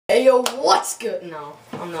Hey yo, what's good? No,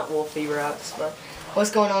 I'm not Wolfie Raps, but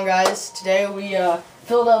what's going on, guys? Today we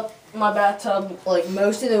filled up my bathtub like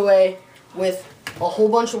most of the way with a whole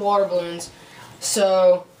bunch of water balloons.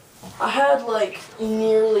 So I had like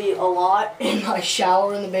nearly a lot in my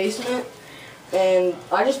shower in the basement, and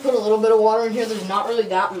I just put a little bit of water in here. There's not really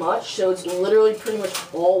that much, so it's literally pretty much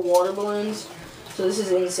all water balloons. So this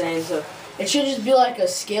is insane. So it should just be like a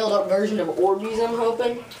scaled up version of Orbeez, I'm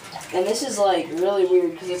hoping. And this is like really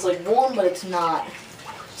weird because it's like warm, but it's not.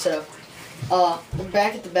 So, we're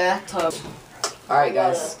back at the bathtub. Alright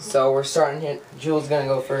guys, so we're starting here. Jules gonna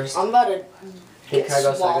go first. I'm about to get can I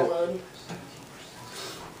go swallowed.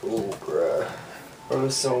 Oh, bruh. That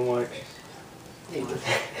was so much.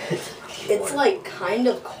 It's like kind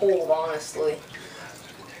of cold, honestly.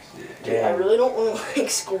 Dude, I Damn. really don't want to like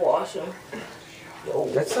squash them.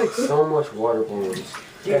 That's like so much water balloons.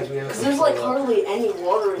 Dude, because there's like hardly any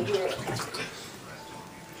water in here.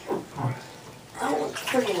 I don't want to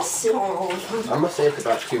freaking sit on all the time. I'm gonna say it's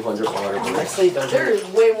about 200 water balloons. Actually, There's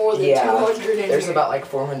way more than 200 in there's here. about like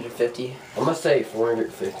 450. I'm gonna say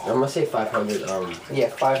 450. I'm gonna say 500. Yeah,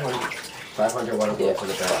 500. 500 water balloons for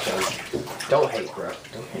the bathtub. Don't hate, bro.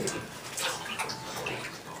 Don't hate.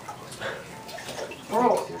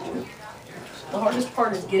 Bro, the hardest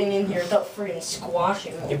part is getting in here without freaking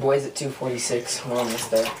squashing Your them. boy's at 246. We're almost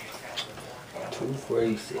there.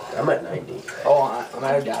 246. I'm at 90. Oh, I'm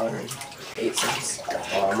at $1.08.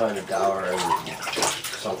 Oh, I'm at $1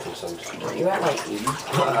 and something. You at like 80?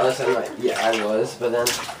 I was at like, yeah, I was, but then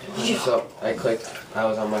so I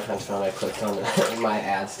was on my friend's phone. I clicked on my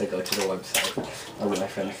ads to go to the website on my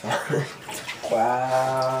friend's phone.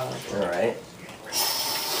 Wow. All right.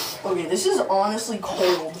 Okay, this is honestly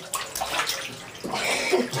cold.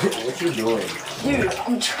 What you doing? Dude,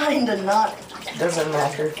 I'm trying to not. Doesn't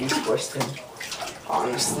matter if you squish them.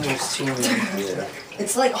 Honestly, there's too many. Yeah.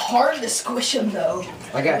 It's like hard to squish them though.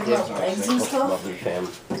 I got this. My legs and stuff. Lovely fam.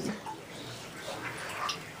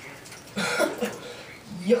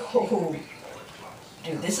 Yo.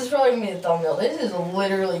 Dude, this is probably gonna be the thumbnail. This is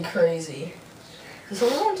literally crazy. Does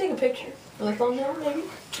someone want to take a picture for the thumbnail, maybe?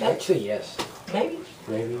 Actually, yes. Maybe.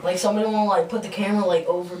 Maybe. Like somebody want to like put the camera like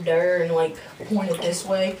over there and like point it this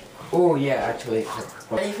way. Oh yeah, actually.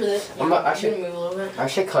 Ready for this? I'm not- I I'm should- gonna move a little bit. I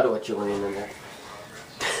should cut it with Julian in there.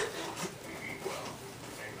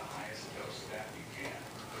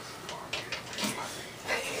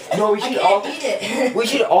 No, we I should can't all. eat it. We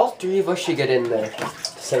should all three of us should get in there at the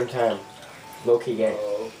same time. Low-key gang.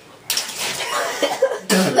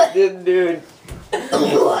 Dude.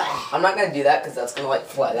 I'm not gonna do that because that's gonna like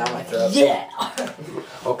fly down my throat. Yeah.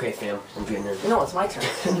 Okay, fam. I'm getting in. No, it's my turn.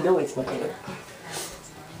 No, it's my turn.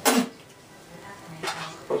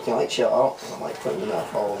 We can like chill out. I'm like putting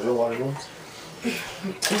enough all over the water balloons.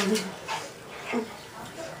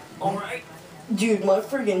 Alright. Dude, my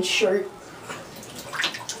friggin' shirt.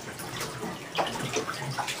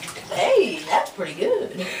 Hey, that's pretty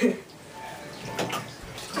good.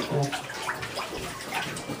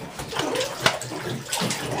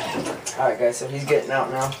 Alright guys, so he's getting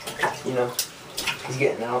out now. You know, he's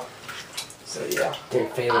getting out. So yeah.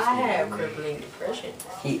 Dude, famous. I have crippling depression.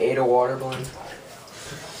 He ate a water balloon.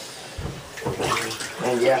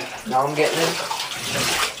 And yeah, now I'm getting in.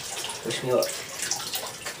 Wish me luck.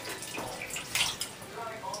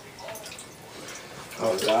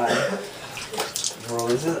 Oh god. Bro,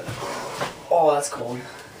 is it? Oh, that's cold.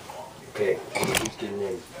 Okay, he's getting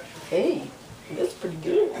in. Hey, that's pretty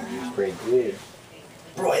good. He's pretty good.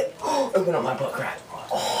 Bro, open up my butt crack.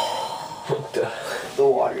 What the? The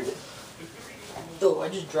water did. Oh, I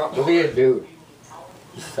just dropped Look at this dude.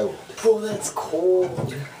 He's so. Bro, that's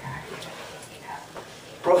cold.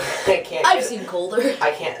 Bro, I can't. I've seen colder.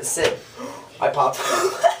 I can't sit. I popped.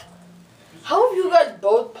 How have you guys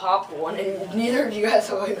both popped one and neither of you guys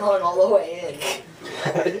have gone all the way in?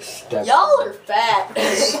 I just stepped. Y'all are fat.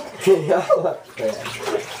 Y'all are fat.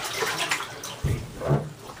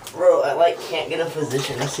 Bro, I like can't get a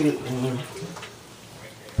position. I see what you mean.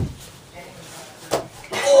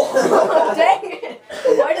 Oh, dang it.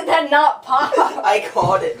 Why did that not pop? I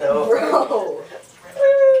caught it though. Bro.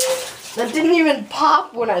 That didn't even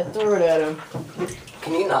pop when I threw it at him.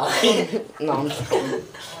 Can you not? No, I'm just kidding.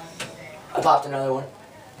 I popped another one.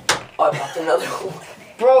 Oh, I popped another one.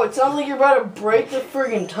 Bro, it sounds like you're about to break the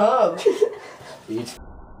friggin' tub. He's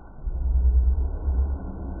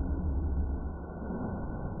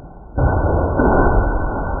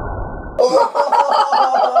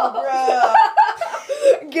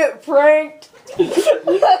Get pranked.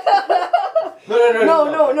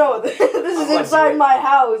 No. This is I'm inside my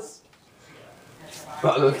house.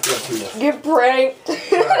 Oh, look at that. Get pranked.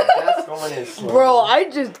 Right, that's going in slow. Bro, I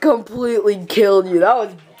just completely killed you. That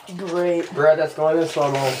was great. Bro, that's going in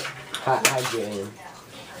slow mo. Hi, Jane.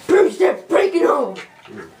 Bruce, they're breaking home.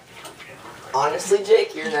 Honestly,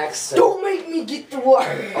 Jake, you're next. Don't make me get the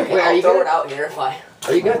water. Okay, Wait, are I'll you throw gonna- it out here if I...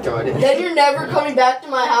 Are you gonna throw it in? Then you're never coming back to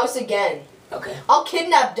my house again. Okay. I'll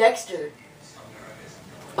kidnap Dexter.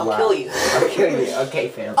 I'll Wow. kill you. I'll kill you. Okay,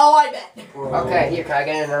 fam. Oh, I bet. Okay, here, can I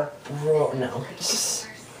get in now? Bro, no.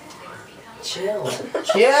 Chill.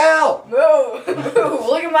 Chill! Move.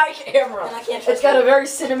 Look at my camera. I can't It's got a very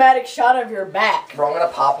cinematic shot of your back. Bro, I'm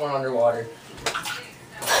gonna pop one underwater.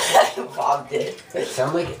 Bob did. It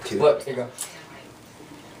sounded like it too. Look, here you go.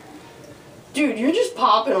 Dude, you're just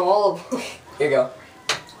popping all of them. Here you go.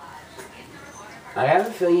 I have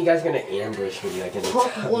a feeling you guys are gonna ambush me like in the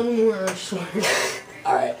Pop tub. one more, I swear.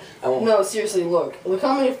 Alright, I won't. No, seriously, look. Look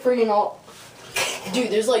how many freaking all... Dude,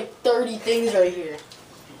 there's like 30 things right here.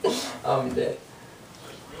 I'm dead.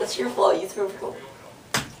 That's your fault, you threw it.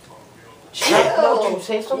 No, dude,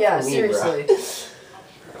 save something Yeah, for me, seriously. bro.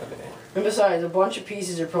 And besides, a bunch of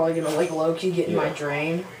pieces are probably gonna like low-key get in my Yeah.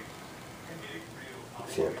 drain.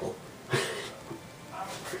 Example.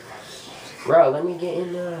 Bro, let me get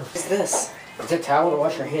in now. What's this? It's a towel to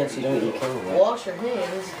wash your hands so you don't get your camera wet. Wash your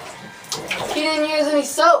hands. He didn't use any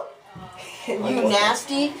soap. You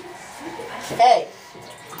nasty. Hey,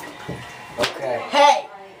 Okay. hey.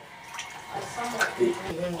 You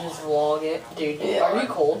can just vlog it. Dude, Yeah. are you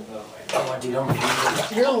cold? Oh, dude, I'm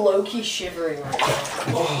freezing. You're low-key shivering right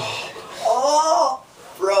now. Oh!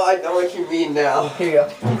 Bro, I know what you mean now. Here you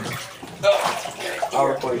go. I'll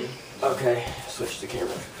record you. Okay, switch the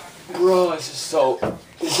camera. Bro, this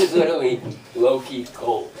is literally low-key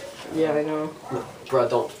cold. Yeah, I know. Bro,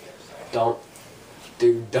 don't.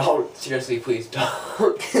 Dude, don't. Seriously, please don't.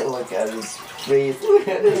 Look at his face. Look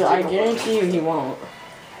at his I guarantee you he won't.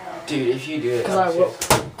 Dude, if you do it, Because I will.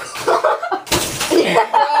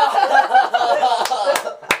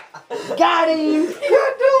 Got him!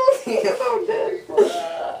 I'm dead.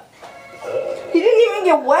 He didn't even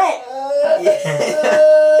get wet!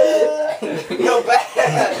 No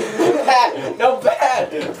bad! No bad!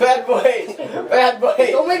 Bad boys! Bad boys!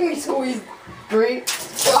 Don't make me squeeze. Great.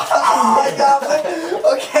 Oh, I got it!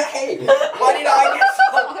 Okay! Why did I get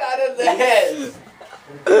sucked out of this?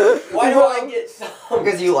 Why do I get sucked?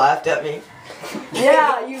 Because you laughed at me.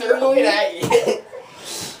 Yeah, you Throw it really. at you.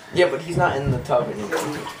 Yeah, but he's not in the tub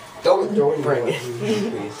anymore. Don't Bring it.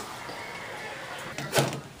 please.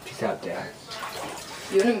 Peace out, Dad.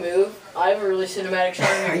 You wanna move? I have a really cinematic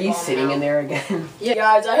shot of Are your you mom sitting now. in there again? Yeah,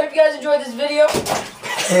 guys, I hope you guys enjoyed this video.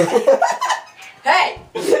 Hey!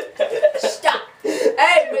 Stop!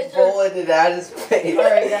 Hey, mister! Bullet it at his face.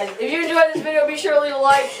 Alright, guys, if you enjoyed this video, be sure to leave a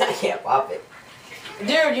like. I can't pop it.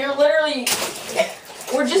 Dude, you're literally...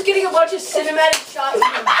 We're just getting a bunch of cinematic shots of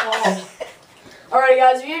your balls. Alright,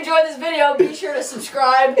 guys, if you enjoyed this video, be sure to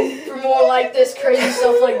subscribe for more like this, crazy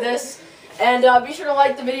stuff like this. And be sure to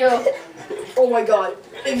like the video. Oh my god.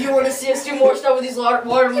 If you want to see us do more stuff with these water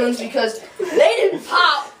balloons, because they didn't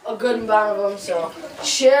pop a good amount of them, so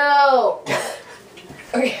chill.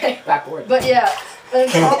 Okay. Backward. But yeah.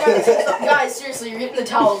 And comment, guys, seriously, you're getting the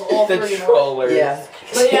towels all The freaking off. trollers. Yeah.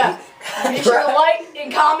 But yeah, be sure to like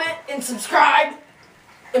and comment and subscribe.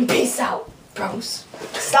 And peace out, bros.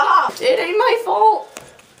 Stop. It ain't my fault.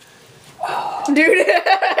 Dude,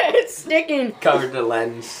 it's sticking. Covered the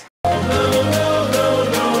lens. Oh,